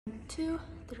2,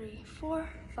 3, 4,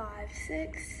 5,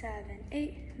 6, 7,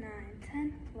 8, 9,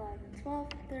 10, 11, 12,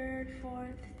 third,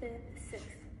 fourth, fifth,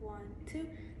 sixth. 1, 2,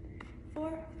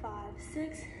 4, 5,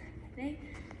 6, 7, 8,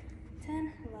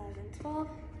 10, 11, 12,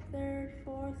 third,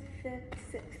 fourth,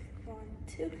 fifth, sixth. 1,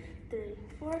 2, 3,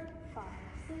 4, 5,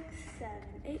 6, 7,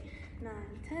 8, 9,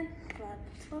 10, 11,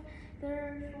 12,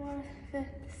 third, fourth,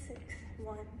 fifth, sixth.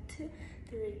 1, 2,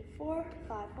 3, 4,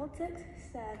 5, hold 6,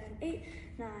 7, 8,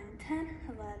 9, 10,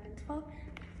 11, 12,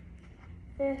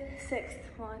 fifth, sixth.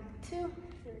 1, 2,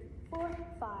 3, 4,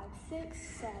 5, 6,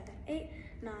 7, 8,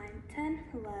 9, 10,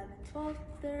 11, 12,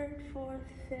 third, fourth,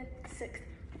 fifth, sixth.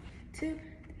 2,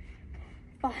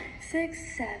 5,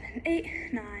 6, 7,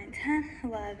 8, 9, 10,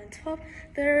 11, 12,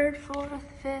 third, fourth,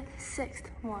 fifth, sixth.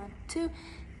 1, 2,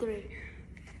 3,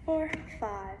 4,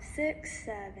 5, 6,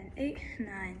 7, 8,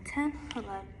 9, 10, 11,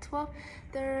 12,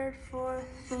 third, fourth,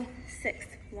 fifth, sixth.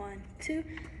 1, 2,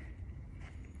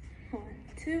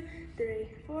 3,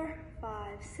 4, 5,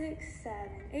 6, 7,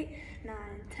 8, 9,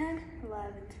 10,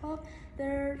 11, 12,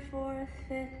 third, fourth,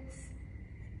 fifth,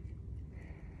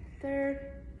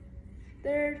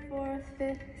 third, fourth,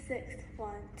 fifth, sixth.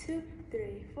 1, 2,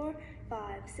 3, 4,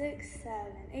 5, 6, 7,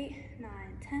 8, 9,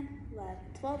 10, 11,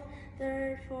 12,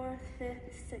 third, fourth,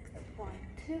 fifth, sixth. 1,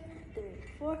 2, 3,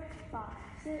 4, 5,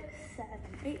 6, 7,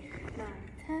 8, 9,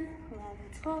 10, 11,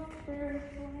 12, third,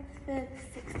 fourth,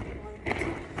 fifth, sixth. 1,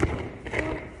 2,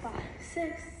 4, 5,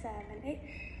 6, 7, 8,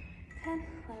 10,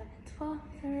 11, 12,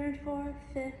 third, fourth,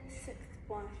 fifth, sixth.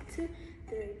 1, 2,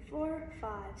 3, 4,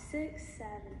 5, 6, 7,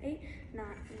 8, 9,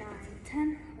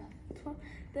 10, 11, 12,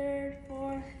 third,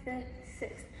 fourth, fifth,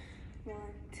 sixth. 1,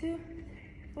 2,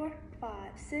 3, 4, 5,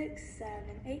 6, 7,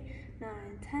 8, 9,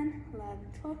 10, 11,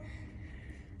 12,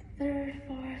 third,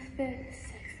 fourth, fifth,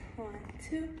 sixth. 1,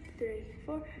 2, 3,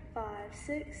 4, 5,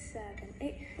 6, 7,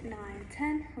 8, 9,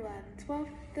 10, 11, 12,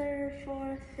 third,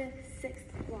 fourth, fifth, sixth.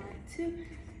 1, 2,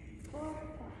 4,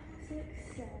 5,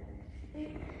 6, 7,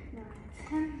 8, 9,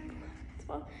 10, 11,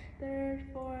 12, third,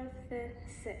 fourth,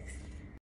 fifth, sixth.